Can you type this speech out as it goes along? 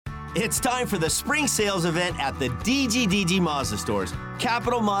It's time for the spring sales event at the DGDG Mazda stores.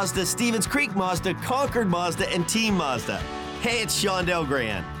 Capital Mazda, Stevens Creek Mazda, Concord Mazda, and Team Mazda. Hey, it's Sean Del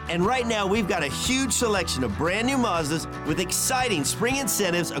Gran. And right now, we've got a huge selection of brand new Mazdas with exciting spring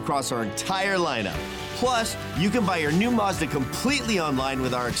incentives across our entire lineup. Plus, you can buy your new Mazda completely online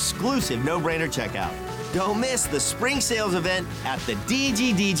with our exclusive no-brainer checkout. Don't miss the spring sales event at the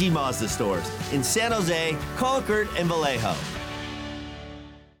DGDG Mazda stores in San Jose, Concord, and Vallejo.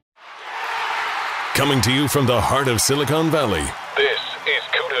 Coming to you from the heart of Silicon Valley, this is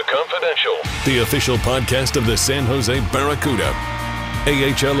CUDA Confidential, the official podcast of the San Jose Barracuda,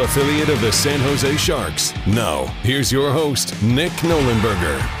 AHL affiliate of the San Jose Sharks. Now, here's your host, Nick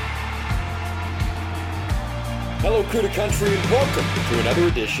Nolenberger. Hello, CUDA Country, and welcome to another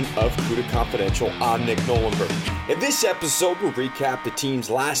edition of CUDA Confidential. I'm Nick Nolenberger. In this episode, we'll recap the team's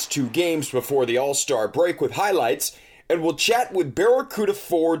last two games before the All-Star break with highlights, and we'll chat with Barracuda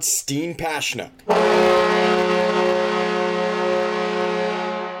forward Steen Pasichnuk.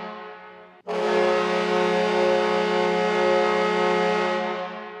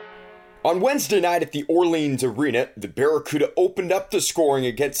 On Wednesday night at the Orleans Arena, the Barracuda opened up the scoring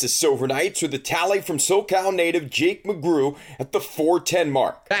against the Silver Knights with a tally from SoCal native Jake McGrew at the .410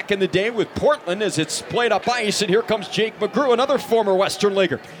 mark. Back in the day with Portland as it's played up ice, and here comes Jake McGrew, another former Western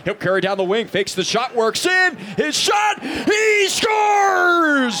Leaguer. He'll carry down the wing, fakes the shot, works in, his shot, he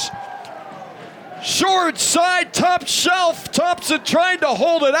scores! Short side, top shelf, Thompson trying to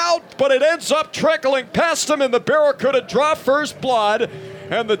hold it out, but it ends up trickling past him, and the Barracuda draw first blood.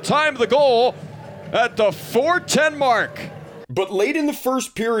 And the time of the goal at the .410 mark. But late in the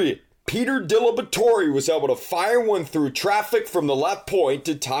first period, Peter Dilibatore was able to fire one through traffic from the left point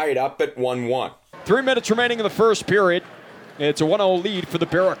to tie it up at 1-1. 3 minutes remaining in the first period. It's a 1-0 lead for the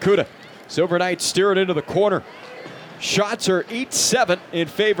Barracuda. Silver Knights steer it into the corner. Shots are 8-7 in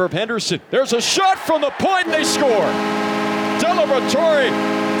favor of Henderson. There's a shot from the point and they score.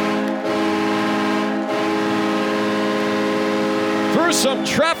 Dilibatore through some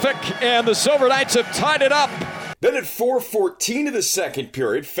traffic, and the Silver Knights have tied it up. Then at 4:14 of the second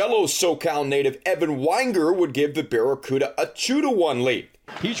period, fellow SoCal native Evan Weinger would give the Barracuda a 2-1 lead.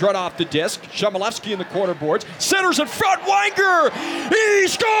 He's run off the disc. Chmelevski in the corner boards. Centers in front. Weinger! He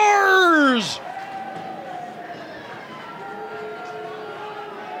scores!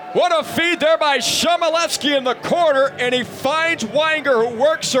 What a feed there by Chmelevski in the corner, and he finds Weinger, who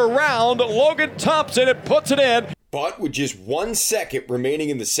works around Logan Thompson and puts it in. But with just 1 second remaining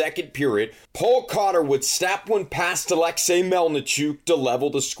in the second period, Paul Cotter would snap one past Alexei Melnichuk to level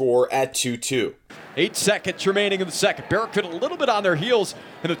the score at 2-2. 8 seconds remaining in the second. Barracuda a little bit on their heels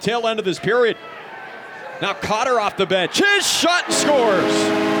in the tail end of this period. Now Cotter off the bench. His shot scores.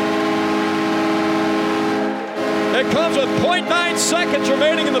 It comes with 0.9 seconds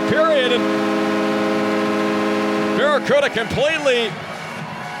remaining in the period, and Barracuda completely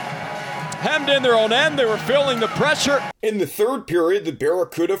hemmed in their own end. They were feeling the pressure. In the third period, the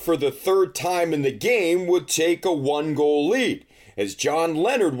Barracuda, for the third time in the game, would take a 1-goal lead, as John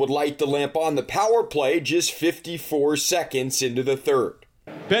Leonard would light the lamp on the power play just 54 seconds into the third.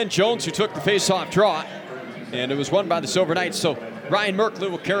 Ben Jones, who took the face-off draw, and it was won by the Silver Knights, so Ryan Merkley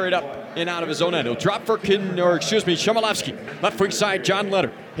will carry it up and out of his own end. He'll drop for Chmelevski. Left wing side, John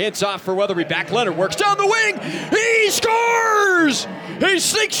Leonard. Hands off for Weatherby. Back Leonard works down the wing. He scores! He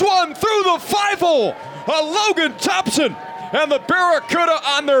sneaks one through the 5-hole. Logan Thompson and the Barracuda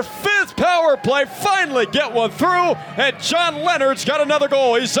on their fifth power play finally get one through. And John Leonard's got another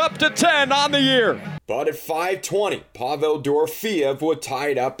goal. He's up to 10 on the year. But at 5:20, Pavel Dorofeev would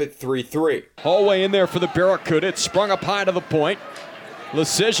tie it up at 3-3. Hallway in there for the Barracuda. It sprung up high to the point.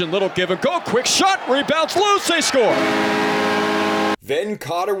 Lecision, little give and go, quick shot, rebounds loose, they score. Then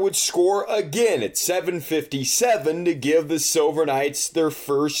Cotter would score again at 7:57 to give the Silver Knights their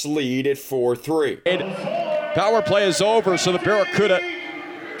first lead at 4-3. Power play is over, so the Barracuda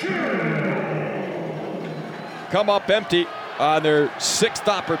come up empty on their sixth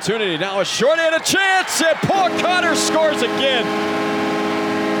opportunity. Now a short and a chance, and Paul Cotter scores again.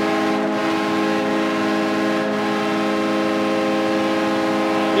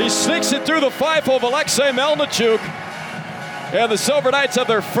 He sneaks it through the 5-hole of Alexei Melnichuk. And the Silver Knights have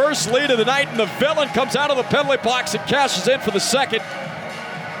their first lead of the night, and the villain comes out of the penalty box and cashes in for the second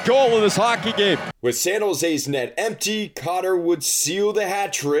goal of this hockey game. With San Jose's net empty, Cotter would seal the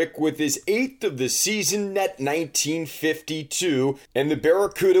hat trick with his 8th of the season net 1952, and the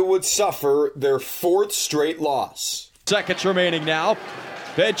Barracuda would suffer their 4th straight loss. Seconds remaining now.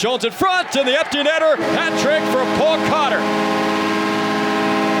 Ben Jones in front, and the empty netter, hat trick for Paul Cotter.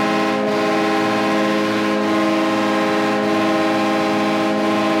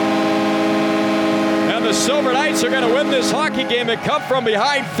 the Silver Knights are going to win this hockey game and come from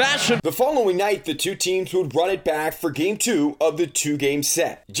behind fashion. The following night, the two teams would run it back for Game 2 of the two-game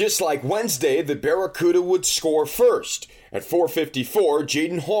set. Just like Wednesday, the Barracuda would score first. At 4:54,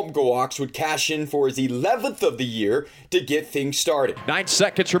 Jaden Holmgawaks would cash in for his 11th of the year to get things started. 9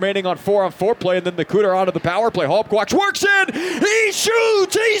 seconds remaining on 4-on-4 play, and then the Cooter onto the power play. Holmgawaks works in, he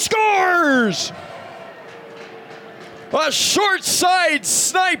shoots, he scores! A short side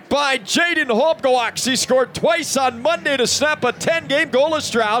snipe by Jaden Holmgawaks. He scored twice on Monday to snap a 10-game goalless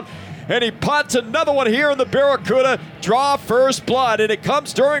drought. And he pots another one here in the Barracuda. Draw first blood, and it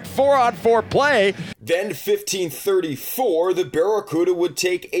comes during 4-on-4 play. Then 15:34, the Barracuda would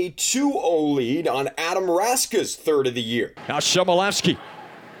take a 2-0 lead on Adam Raska's third of the year. Now Chmelevski.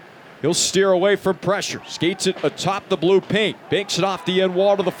 He'll steer away from pressure. Skates it atop the blue paint. Banks it off the end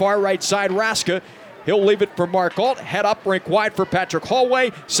wall to the far right side. Raska. He'll leave it for Mark Alt. Head up, rink wide for Patrick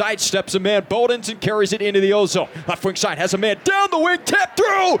Hallway. Sidesteps a man, Bodens, and carries it into the O-zone. Left wing side has a man down the wing, tap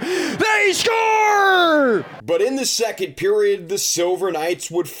through. They score! But in the second period, the Silver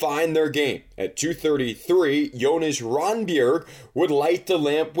Knights would find their game. At 2:33, Jonas Ronbjerg would light the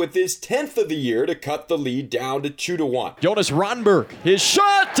lamp with his 10th of the year to cut the lead down to 2-1. Jonas Ronberg, his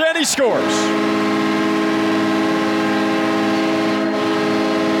shot, and he scores.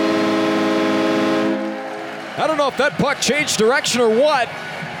 I don't know if that puck changed direction or what.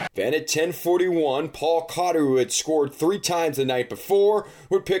 Then at 10:41, Paul Cotter, who had scored 3 times the night before,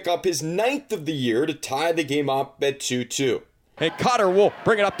 would pick up his 9th of the year to tie the game up at 2-2. And Cotter will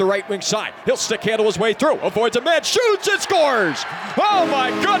bring it up the right wing side. He'll stick handle his way through, avoids a man, shoots and scores! Oh my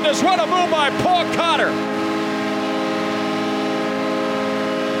goodness, what a move by Paul Cotter!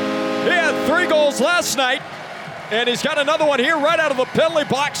 He had 3 goals last night, and he's got another one here right out of the penalty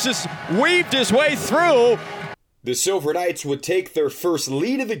box, just weaved his way through. The Silver Knights would take their first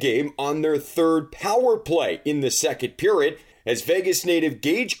lead of the game on their third power play in the second period, as Vegas native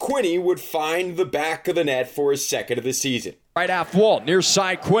Gage Quinney would find the back of the net for his second of the season. Right half wall, near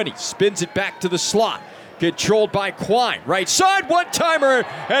side Quinney, spins it back to the slot. Controlled by Quine. Right side, one-timer,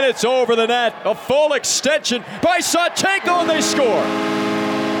 and it's over the net. A full extension by Sawchenko, and they score.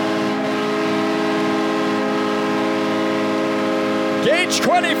 Gage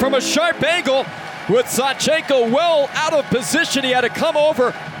Quinney from a sharp angle. With Sawchenko well out of position, he had to come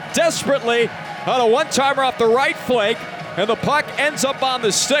over desperately on a one-timer off the right flank, and the puck ends up on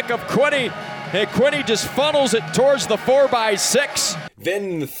the stick of Quinney, and Quinney just funnels it towards the 4x6. Then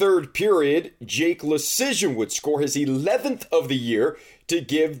in the third period, Jake Lecision would score his 11th of the year to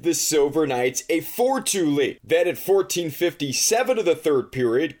give the Silver Knights a 4-2 lead. Then at 14:57 of the third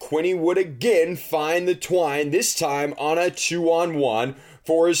period, Quinney would again find the twine, this time on a 2-on-1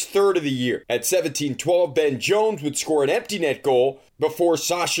 for his third of the year. At 17:12, Ben Jones would score an empty net goal before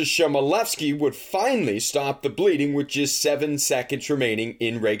Sasha Chmelevski would finally stop the bleeding with just 7 seconds remaining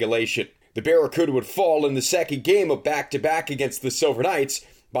in regulation. The Barracuda would fall in the second game of back-to-back against the Silver Knights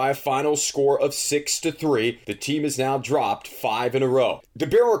by a final score of 6-3. The team has now dropped 5 in a row. The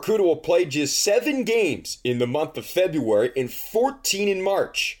Barracuda will play just 7 games in the month of February and 14 in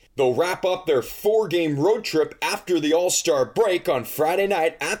March. They'll wrap up their 4-game road trip after the All-Star break on Friday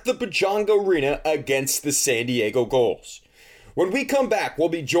night at the Pechanga Arena against the San Diego Gulls. When we come back, we'll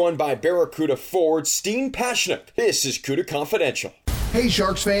be joined by Barracuda forward Steen Pasichnuk. This is Cuda Confidential. Hey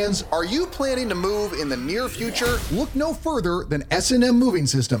Sharks fans, are you planning to move in the near future? Look no further than S&M Moving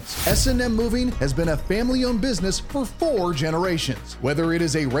Systems. S&M Moving has been a family-owned business for 4 generations. Whether it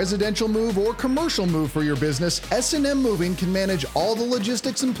is a residential move or commercial move for your business, S&M Moving can manage all the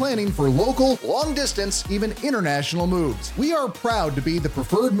logistics and planning for local, long-distance, even international moves. We are proud to be the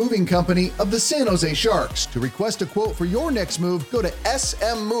preferred moving company of the San Jose Sharks. To request a quote for your next move, go to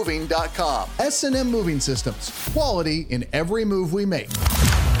smmoving.com. S&M Moving Systems. Quality in every move we make.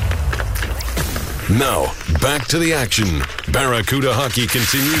 Now, back to the action. Barracuda hockey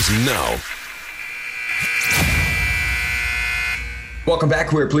continues now. Welcome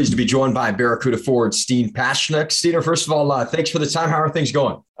back. We're pleased to be joined by Barracuda forward Steen Pasichnuk. Steiner, first of all, thanks for the time. How are things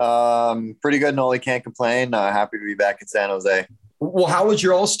going? Pretty good. Noli can't complain. Happy to be back in San Jose. Well, how was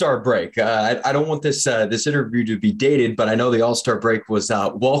your All-Star break? I don't want this interview to be dated, but I know the All-Star break was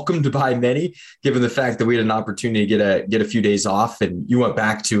welcomed by many, given the fact that we had an opportunity to get a few days off, and you went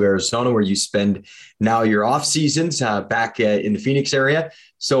back to Arizona, where you spend now your off seasons back in the Phoenix area.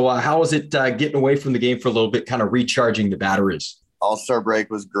 So how was it getting away from the game for a little bit, kind of recharging the batteries? All-Star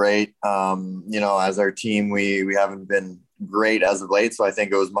break was great. As our team, we haven't been great as of late, so I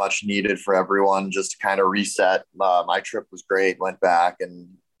think it was much needed for everyone just to kind of reset. My trip was great, went back and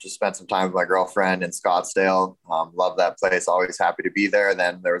just spent some time with my girlfriend in Scottsdale. Love that place. Always happy to be there. And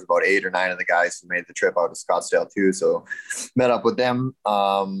then there was about 8 or 9 of the guys who made the trip out to Scottsdale too. So met up with them.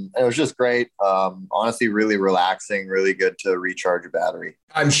 It was just great. Honestly, really relaxing, really good to recharge a battery.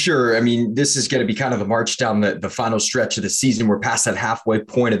 I'm sure. I mean, this is going to be kind of a march down the final stretch of the season. We're past that halfway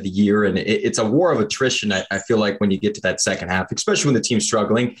point of the year, and it's a war of attrition. I feel like when you get to that second half, especially when the team's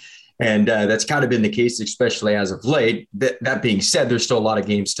struggling. And that's kind of been the case, especially as of late. That being said, there's still a lot of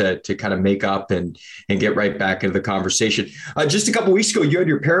games to kind of make up and get right back into the conversation. Just a couple of weeks ago, you had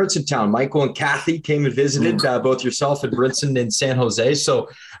your parents in town. Michael and Kathy came and visited, both yourself and Brinson in San Jose. So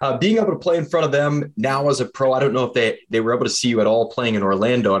being able to play in front of them now as a pro, I don't know if they were able to see you at all playing in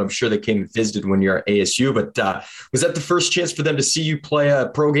Orlando, and I'm sure they came and visited when you're at ASU. But was that the first chance for them to see you play a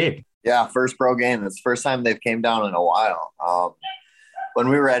pro game? Yeah, first pro game. It's the first time they've came down in a while. When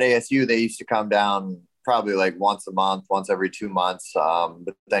we were at ASU, they used to come down probably like once a month, once every 2 months.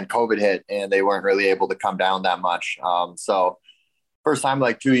 But then COVID hit and they weren't really able to come down that much. So first time,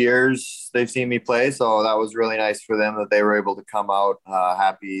 like 2 years, they've seen me play. So that was really nice for them that they were able to come out,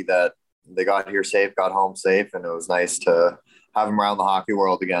 happy that they got here safe, got home safe. And it was nice to have them around the hockey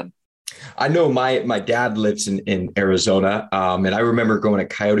world again. I know my dad lives in Arizona. And I remember going to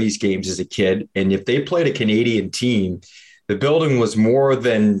Coyotes games as a kid. And if they played a Canadian team, the building was more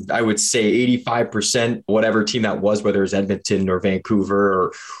than, I would say, 85%, whatever team that was, whether it was Edmonton or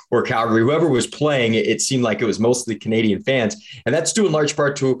Vancouver or Calgary, whoever was playing, it seemed like it was mostly Canadian fans. And that's due in large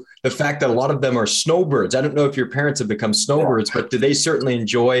part to the fact that a lot of them are snowbirds. I don't know if your parents have become snowbirds, but do they certainly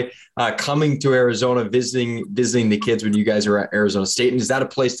enjoy coming to Arizona, visiting the kids when you guys are at Arizona State? And is that a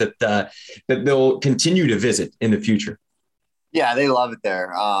place that they'll continue to visit in the future? Yeah, they love it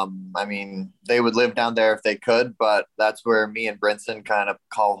there. I mean, they would live down there if they could, but that's where me and Brinson kind of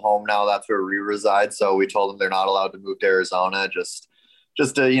call home now. That's where we reside. So we told them they're not allowed to move to Arizona, just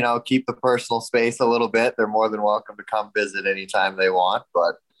to, keep the personal space a little bit. They're more than welcome to come visit anytime they want.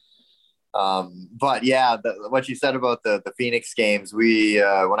 But yeah, what you said about the Phoenix games, we,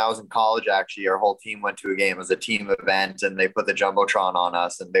 when I was in college, actually, our whole team went to a game as a team event, and they put the Jumbotron on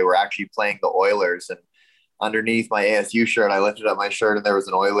us, and they were actually playing the Oilers. And underneath my ASU shirt, I lifted up my shirt and there was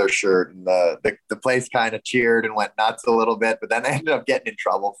an Oilers shirt, and the place kind of cheered and went nuts a little bit, but then I ended up getting in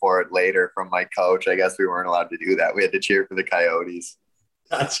trouble for it later from my coach. I guess we weren't allowed to do that. We had to cheer for the Coyotes.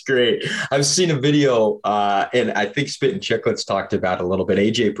 That's great. I've seen a video, and I think Spit and Chicklets talked about it a little bit.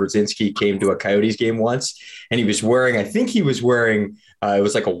 AJ Brzezinski came to a Coyotes game once, and he was wearing, it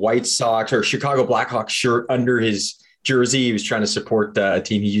was like a White Sox or Chicago Blackhawks shirt under his jersey. He was trying to support a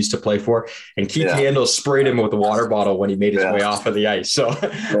team he used to play for, and Keith Handel sprayed him with a water bottle when he made his way off of the ice. So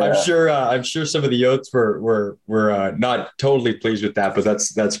I'm sure some of the Yotes were not totally pleased with that, but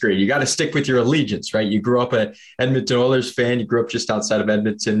that's great. You got to stick with your allegiance, right? You grew up an Edmonton Oilers fan. You grew up just outside of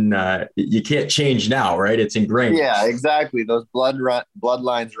Edmonton. You can't change now, right? It's ingrained. Yeah, exactly. Those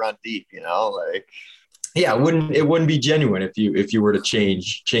bloodlines run deep, Yeah, it wouldn't be genuine if you were to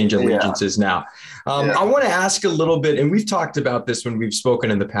change allegiances now. I want to ask a little bit, and we've talked about this when we've spoken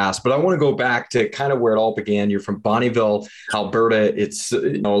in the past, but I want to go back to kind of where it all began. You're from Bonnyville, Alberta. It's a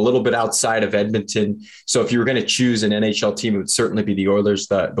little bit outside of Edmonton. So if you were going to choose an NHL team, it would certainly be the Oilers,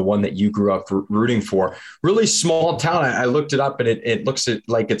 the one that you grew up rooting for. Really small town. I looked it up, and it looks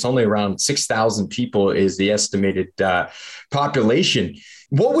like it's only around 6,000 people is the estimated population.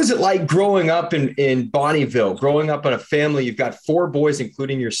 What was it like growing up in Bonnyville, growing up in a family? You've got 4 boys,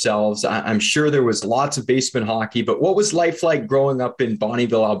 including yourselves. I'm sure there was lots of basement hockey, but what was life like growing up in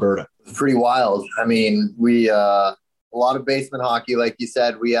Bonnyville, Alberta? Pretty wild. I mean, we a lot of basement hockey. Like you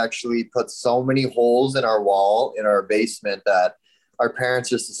said, we actually put so many holes in our wall in our basement that our parents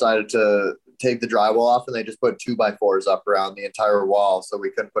just decided to take the drywall off, and they just put 2x4s up around the entire wall, so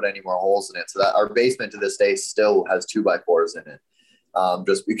we couldn't put any more holes in it. So that our basement to this day still has 2x4s in it.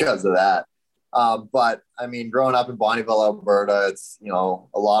 Just because of that. But I mean, growing up in Bonnyville, Alberta, it's,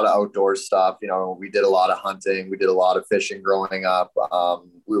 a lot of outdoor stuff. We did a lot of hunting. We did a lot of fishing growing up.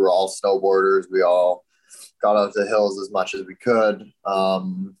 We were all snowboarders. We all got out to the hills as much as we could. A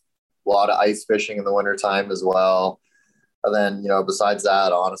lot of ice fishing in the wintertime as well. And then, besides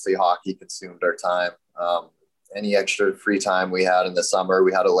that, honestly, hockey consumed our time. Any extra free time we had in the summer,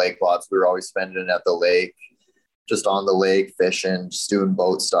 we had a lake lot, so we were always spending it at the lake. Just on the lake, fishing, just doing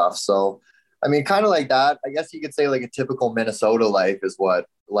boat stuff. So, I mean, kind of like that. I guess you could say like a typical Minnesota life is what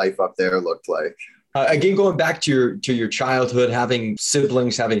life up there looked like. Again, going back to your childhood, having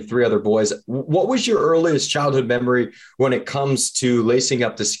siblings, having 3 other boys, what was your earliest childhood memory when it comes to lacing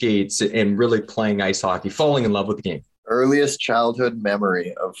up the skates and really playing ice hockey, falling in love with the game? Earliest childhood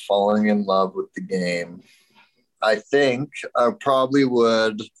memory of falling in love with the game. I think I probably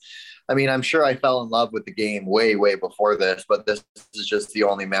would. I mean, I'm sure I fell in love with the game way, way before this, but this is just the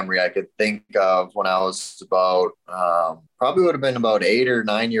only memory I could think of when I was about, probably would have been about 8 or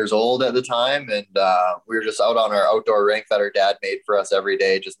 9 years old at the time. And we were just out on our outdoor rink that our dad made for us every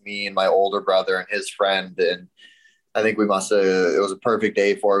day, just me and my older brother and his friend. And I think it was a perfect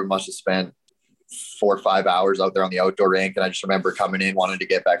day for it. We must have spent 4 or 5 hours out there on the outdoor rink. And I just remember coming in, wanting to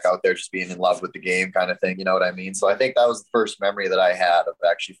get back out there, just being in love with the game kind of thing. You know what I mean? So I think that was the first memory that I had of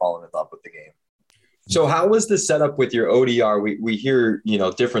actually falling in love with the game. So how was the setup with your ODR? We hear,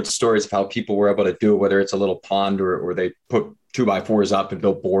 different stories of how people were able to do it, whether it's a little pond or they put 2x4s up and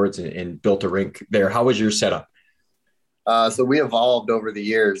built boards and built a rink there. How was your setup? So we evolved over the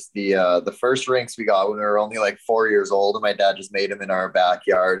years. The first rinks we got when we were only like 4 years old, and my dad just made them in our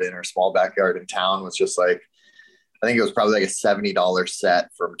backyard, in our small backyard in town. Was just like, I think it was probably like a $70 set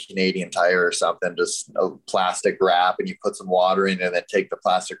from Canadian Tire or something, just a plastic wrap, and you put some water in it and then take the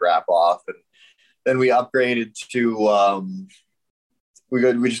plastic wrap off. And then we upgraded to,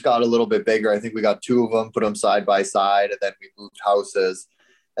 we just got a little bit bigger. I think we got 2 of them, put them side by side, and then we moved houses.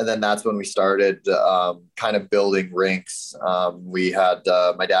 And then that's when we started kind of building rinks. We had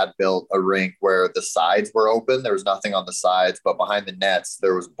my dad built a rink where the sides were open. There was nothing on the sides, but behind the nets,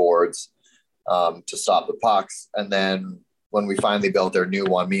 there was boards to stop the pucks. And then when we finally built our new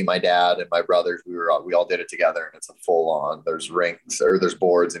one, me, my dad, and my brothers, we all did it together, and it's a full on. There's rinks, or there's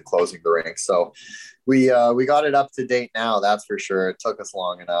boards enclosing the rink. So we got it up to date now. That's for sure. It took us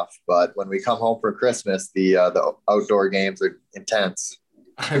long enough, but when we come home for Christmas, the outdoor games are intense.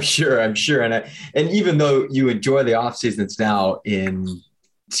 I'm sure. And even though you enjoy the off seasons now in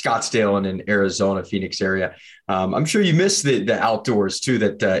Scottsdale and in Arizona, Phoenix area, I'm sure you miss the outdoors too,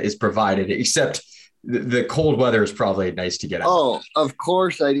 that is provided, except the cold weather is probably nice to get out. Oh, of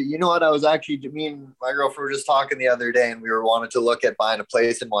course I do. You know what? I was actually, me and my girlfriend were just talking the other day, and we were wanting to look at buying a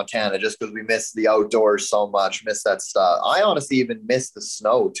place in Montana just because we miss the outdoors so much, miss that stuff. I honestly even miss the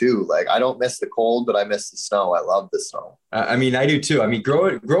snow too. Like, I don't miss the cold, but I miss the snow. I love the snow. I mean, I do too. I mean,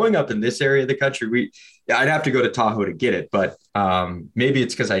 growing up in this area of the country, I'd have to go to Tahoe to get it, but maybe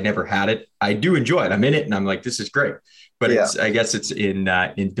it's because I never had it. I do enjoy it. I'm in it and I'm like, this is great, but yeah. I guess it's in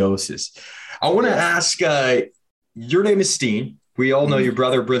doses. I want to ask, your name is Steen. We all know your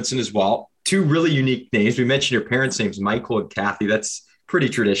brother Brinson as well. 2 really unique names. We mentioned your parents' names, Michael and Kathy. That's pretty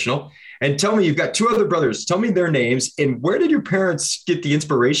traditional. And tell me, you've got 2 other brothers. Tell me their names. And where did your parents get the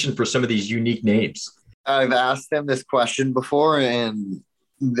inspiration for some of these unique names? I've asked them this question before, and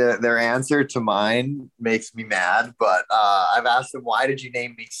their answer to mine makes me mad. But I've asked them, why did you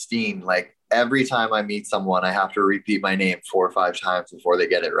name me Steen? Like, every time I meet someone, I have to repeat my name 4 or 5 times before they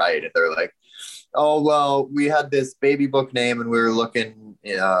get it right. And they're like, oh, well, we had this baby book name and we were looking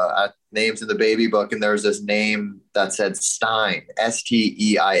at names in the baby book, and there was this name that said Stein,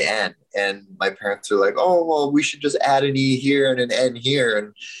 Stein. And my parents were like, oh, well, we should just add an E here and an N here.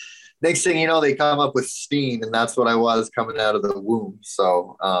 And next thing you know, they come up with Steen, and that's what I was coming out of the womb.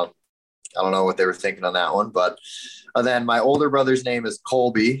 So I don't know what they were thinking on that one. But then my older brother's name is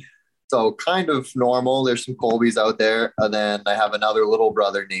Colby. So kind of normal. There's some Colbys out there. And then I have another little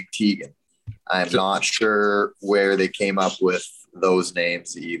brother named Tegan. I'm not sure where they came up with those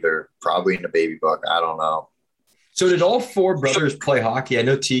names either. Probably in the baby book. I don't know. So did all 4 brothers play hockey? I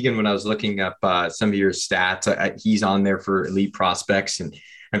know Tegan, when I was looking up some of your stats, he's on there for elite prospects, and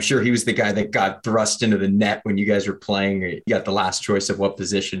I'm sure he was the guy that got thrust into the net when you guys were playing. You got the last choice of what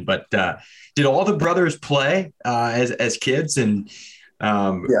position, but did all the brothers play as kids? And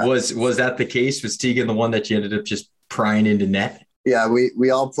was that the case? Was Tegan the one that you ended up just prying into net? Yeah, we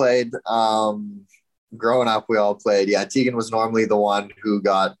all played. Growing up, we all played. Yeah, Tegan was normally the one who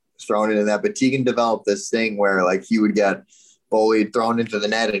got thrown into that, but Tegan developed this thing where, like, he would get bullied, thrown into the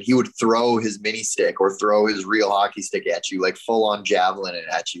net, and he would throw his mini stick or throw his real hockey stick at you, like full on javelin it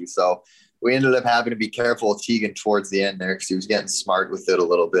at you. So we ended up having to be careful with Tegan towards the end there because he was getting smart with it a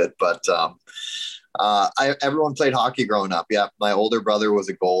little bit. But everyone played hockey growing up. Yeah, my older brother was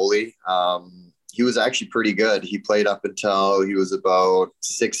a goalie. He was actually pretty good. He played up until he was about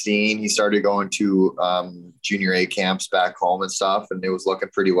 16. He started going to junior A camps back home and stuff, and it was looking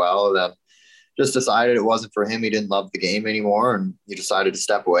pretty well. And then just decided it wasn't for him. He didn't love the game anymore, and he decided to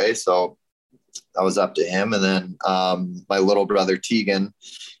step away. So that was up to him. And then my little brother, Tegan,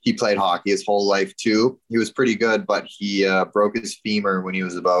 he played hockey his whole life too. He was pretty good, but he broke his femur when he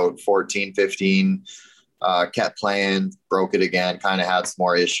was about 14, 15. Kept playing, broke it again, kind of had some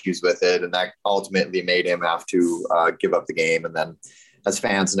more issues with it. And that ultimately made him have to give up the game. And then, as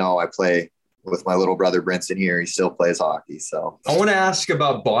fans know, I play with my little brother Brinson here, he still plays hockey. So I want to ask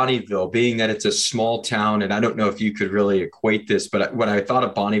about Bonnyville, being that it's a small town, and I don't know if you could really equate this, but when I thought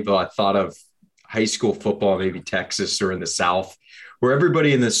of Bonnyville, I thought of high school football, maybe Texas or in the South, where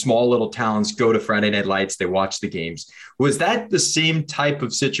everybody in the small little towns go to Friday Night Lights, they watch the games. Was that the same type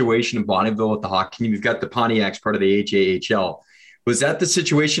of situation in Bonnyville with the hockey team? You've got the Pontiacs, part of the AJHL. Was that the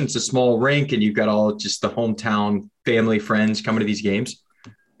situation? It's a small rink and you've got all just the hometown family, friends coming to these games?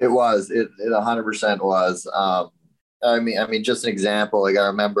 It was. It 100% was. I mean, just an example. Like I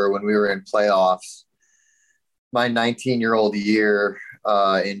remember when we were in playoffs, my 19-year-old year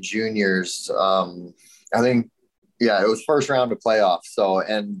in juniors. I think, it was first round of playoffs. So,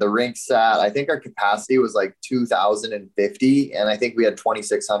 and the rink sat. I think our capacity was like 2,050, and I think we had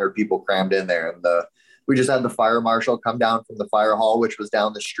 2,600 people crammed in there. And we just had the fire marshal come down from the fire hall, which was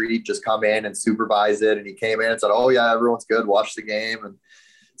down the street, just come in and supervise it. And he came in and said, "Oh yeah, everyone's good. Watch the game." And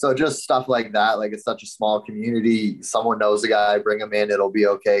so just stuff like that. Like it's such a small community. Someone knows the guy, bring him in. It'll be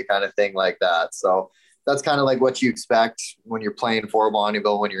okay, kind of thing like that. So that's kind of like what you expect when you're playing for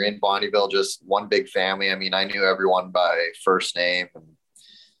Bonnyville, when you're in Bonnyville, just one big family. I mean, I knew everyone by first name, and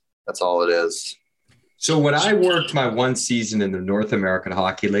that's all it is. So when I worked my one season in the North American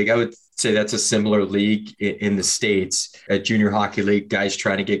Hockey League, I would say that's a similar league in the States, a junior hockey league, guys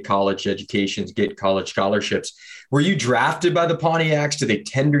trying to get college educations, get college scholarships. Were you drafted by the Pontiacs? Did they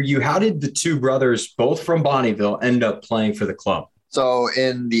tender you? How did the two brothers, both from Bonnyville, end up playing for the club? So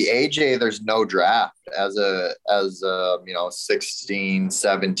in the AJ, there's no draft. As a 16,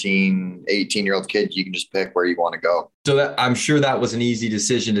 17, 18-year-old kid, you can just pick where you want to go. So I'm sure that was an easy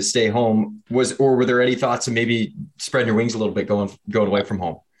decision to stay home. Or were there any thoughts of maybe spreading your wings a little bit, going away from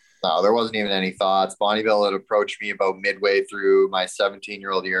home? No, there wasn't even any thoughts. Bonnyville had approached me about midway through my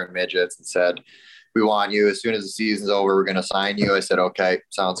 17-year-old year in midgets and said, "We want you. As soon as the season's over, we're going to sign you." I said, "Okay,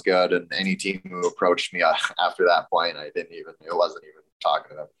 sounds good." And any team who approached me after that point, it wasn't even talking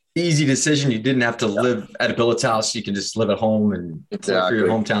to them. Easy decision. You didn't have to live at a billet's house. You can just live at home and play for your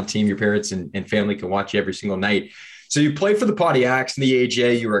hometown team. Your parents and family can watch you every single night. So you played for the Pontiacs in the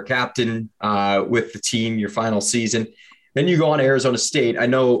AJ. You were a captain with the team your final season. Then you go on to Arizona State. I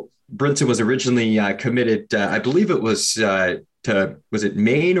know Brinson was originally committed. I believe it was was it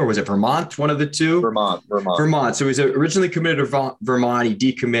Maine or was it Vermont? One of the two? Vermont. So he was originally committed to Vermont. He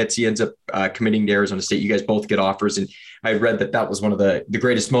decommits. He ends up committing to Arizona State. You guys both get offers. And I read that was one of the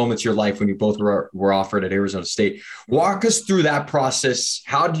greatest moments of your life when you both were offered at Arizona State. Walk us through that process.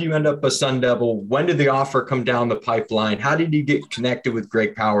 How did you end up a Sun Devil? When did the offer come down the pipeline? How did you get connected with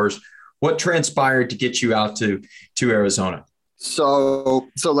Greg Powers? What transpired to get you out to Arizona? So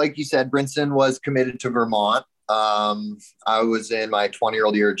like you said, Brinson was committed to Vermont. I was in my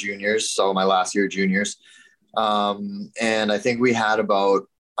 20-year-old year of juniors, so my last year of juniors. And I think we had about,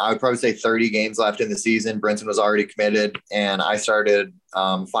 I would probably say 30 games left in the season. Brinson was already committed, and I started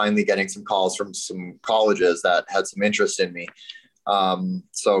finally getting some calls from some colleges that had some interest in me.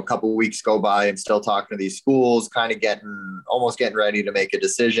 So a couple of weeks go by, I'm still talking to these schools, kind of almost getting ready to make a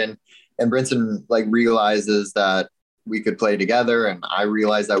decision. And Brinson realizes that we could play together, and I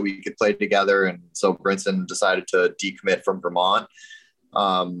realized that we could play together. And so Brinson decided to decommit from Vermont.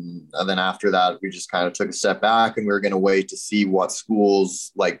 And then after that, we just kind of took a step back, and we were going to wait to see what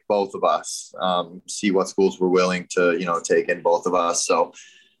schools, like both of us, see what schools were willing to, take in both of us. So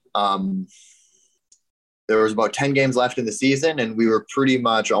there was about 10 games left in the season, and we were pretty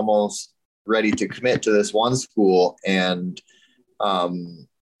much almost ready to commit to this one school. And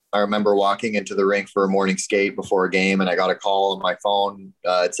I remember walking into the rink for a morning skate before a game, and I got a call on my phone.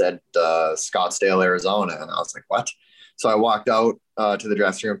 It said Scottsdale, Arizona. And I was like, what? So I walked out to the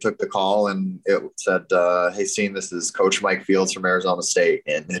dressing room, took the call, and it said, "Hey, Steen, this is Coach Mike Fields from Arizona State."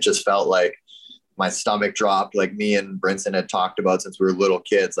 And it just felt like my stomach dropped, like me and Brinson had talked about since we were little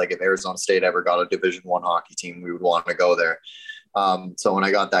kids. Like if Arizona State ever got a Division I hockey team, we would want to go there. So when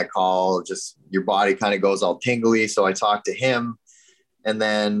I got that call, just your body kind of goes all tingly. So I talked to him, and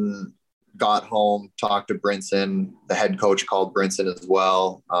then got home, talked to Brinson. The head coach called Brinson as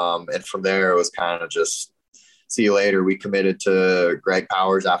well. And from there, it was kind of just see you later. We committed to Greg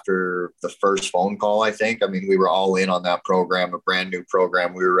Powers after the first phone call, I think. I mean, we were all in on that program, a brand new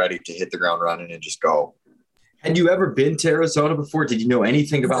program. We were ready to hit the ground running and just go. Had you ever been to Arizona before? Did you know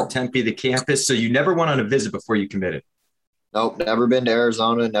anything about Tempe, the campus? So you never went on a visit before you committed? Nope, never been to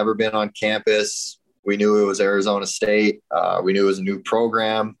Arizona, never been on campus. We knew it was Arizona State. We knew it was a new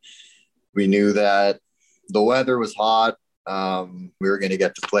program. We knew that the weather was hot. We were going to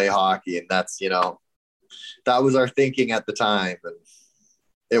get to play hockey, and that's, that was our thinking at the time. And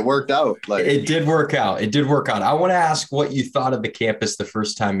it worked out. Like, it did work out. It did work out. I want to ask what you thought of the campus the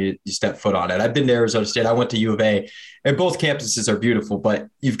first time you stepped foot on it. I've been to Arizona State. I went to U of A, and both campuses are beautiful, but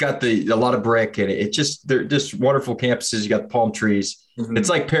you've got a lot of brick, and they're just wonderful campuses. You got the palm trees. Mm-hmm. It's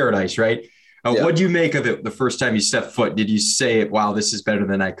like paradise, right? What do you make of it the first time you stepped foot? Did you say, wow, this is better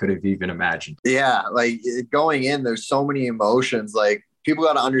than I could have even imagined? Yeah. Like going in, there's so many emotions. Like, people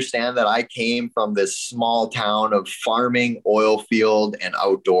got to understand that I came from this small town of farming, oil field, and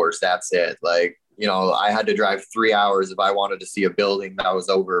outdoors. That's it. Like, you know, I had to drive 3 hours if I wanted to see a building that was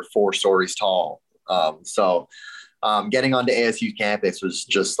over 4 stories tall. So getting onto ASU campus was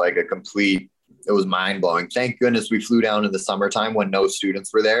just like it was mind blowing. Thank goodness we flew down in the summertime when no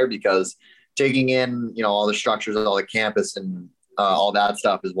students were there, because taking in, you know, all the structures of all the campus and all that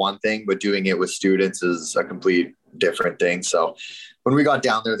stuff is one thing, but doing it with students is a complete different thing. So when we got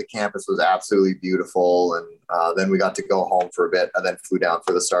down there, the campus was absolutely beautiful. And then we got to go home for a bit and then flew down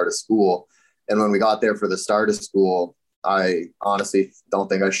for the start of school. And when we got there for the start of school, I honestly don't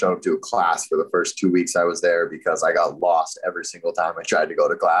think I showed up to a class for the first 2 weeks I was there, because I got lost every single time I tried to go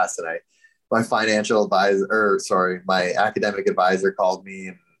to class. And my academic advisor called me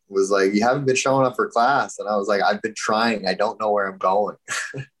and was like, "You haven't been showing up for class." And I was like, "I've been trying. I don't know where I'm going."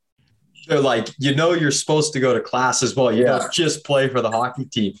 They're like, you're supposed to go to class as well. You don't just play for the hockey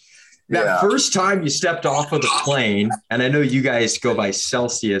team. That first time you stepped off of the plane, and I know you guys go by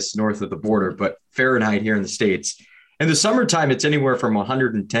Celsius north of the border, but Fahrenheit here in the States. In the summertime, it's anywhere from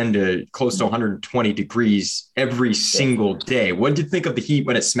 110 to close to 120 degrees every single day. What did you think of the heat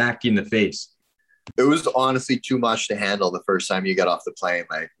when it smacked you in the face? It was honestly too much to handle the first time you got off the plane.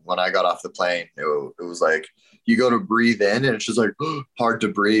 Like, when I got off the plane, it was like you go to breathe in and it's just like hard to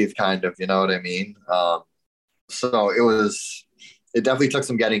breathe, kind of, you know what I mean? So it definitely took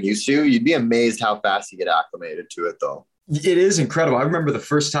some getting used to. You'd be amazed how fast you get acclimated to it, though. It is incredible. I remember the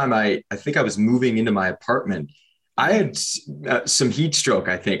first time I think I was moving into my apartment, I had some heat stroke.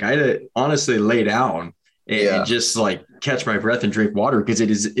 I think I had to honestly lay down and just like catch my breath and drink water, because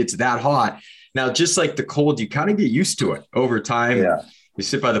it's that hot. Now, just like the cold, you kind of get used to it over time. Yeah. You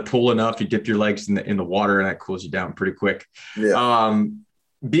sit by the pool enough, you dip your legs in the water, and that cools you down pretty quick. Yeah.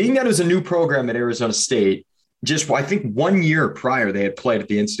 Being that it was a new program at Arizona State, I think 1 year prior they had played at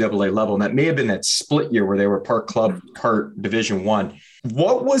the NCAA level, and that may have been that split year where they were part club, part Division I.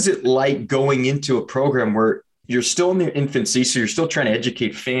 What was it like going into a program where you're still in their infancy, so you're still trying to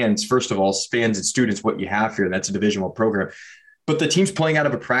educate fans, first of all, fans and students, what you have here? That's a Division I program. But the team's playing out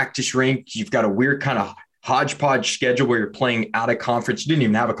of a practice rink. You've got a weird kind of hodgepodge schedule where you're playing out of conference. You didn't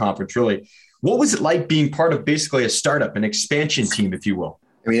even have a conference, really. What was it like being part of basically a startup, an expansion team, if you will?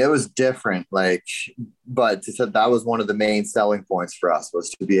 I mean, it was different, but that was one of the main selling points for us,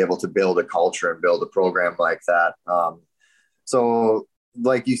 was to be able to build a culture and build a program like that. So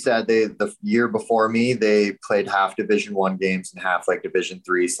like you said, the year before me, they played half Division I games and half like Division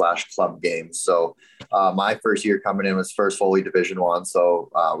III / club games. So my first year coming in was first fully Division I. So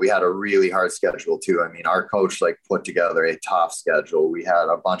we had a really hard schedule too. I mean, our coach put together a tough schedule. We had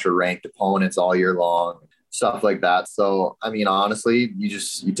a bunch of ranked opponents all year long, stuff like that. So, I mean, honestly, you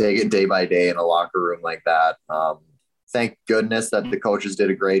take it day by day in a locker room like that. Thank goodness that the coaches did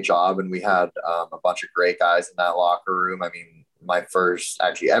a great job, and we had a bunch of great guys in that locker room. I mean,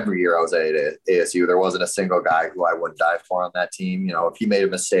 every year I was at ASU, there wasn't a single guy who I wouldn't die for on that team. You know, if he made a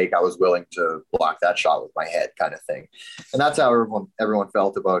mistake, I was willing to block that shot with my head, kind of thing. And that's how everyone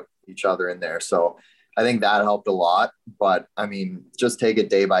felt about each other in there. So I think that helped a lot. But I mean, just take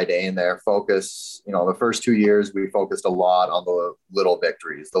it day by day in there. Focus, the first 2 years, we focused a lot on the little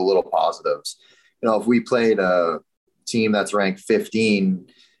victories, the little positives. If we played a team that's ranked 15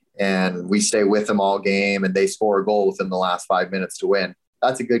 and we stay with them all game and they score a goal within the last 5 minutes to win,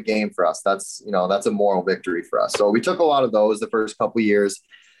 that's a good game for us. That's a moral victory for us. So we took a lot of those the first couple of years.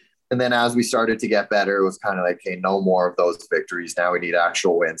 And then as we started to get better, it was kind of like, hey, no more of those victories. Now we need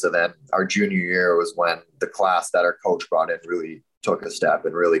actual wins. And then our junior year was when the class that our coach brought in really took a step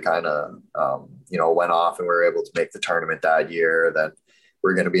and really kind of, went off, and we were able to make the tournament that year. Then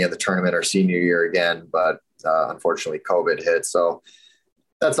we're going to be in the tournament our senior year again, but unfortunately COVID hit. So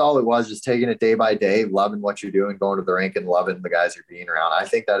that's all it was, just taking it day by day, loving what you're doing, going to the rink and loving the guys you're being around. I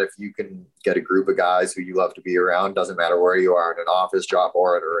think that if you can get a group of guys who you love to be around, doesn't matter where you are in an office job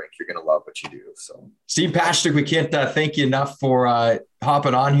or at a rink, you're going to love what you do. So, Steve Pastrnak, we can't thank you enough for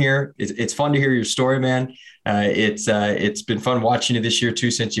hopping on here. It's fun to hear your story, man. It's been fun watching you this year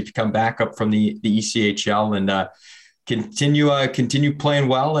too, since you've come back up from the ECHL, and continue playing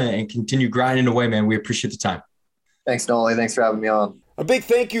well and continue grinding away, man. We appreciate the time. Thanks, Noli. Thanks for having me on. A big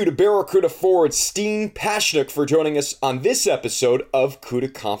thank you to Barracuda forward Steen Pasichnuk for joining us on this episode of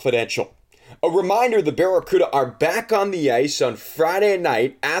CUDA Confidential. A reminder, the Barracuda are back on the ice on Friday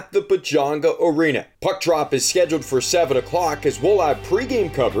night at the Pechanga Arena. Puck drop is scheduled for 7 o'clock as we'll have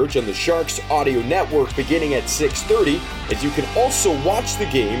pregame coverage on the Sharks Audio Network beginning at 6:30, as you can also watch the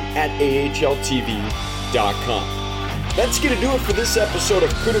game at ahltv.com. That's going to do it for this episode of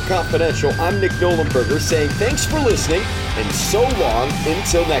CUDA Confidential. I'm Nick Nolenberger saying thanks for listening and so long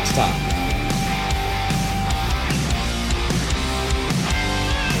until next time.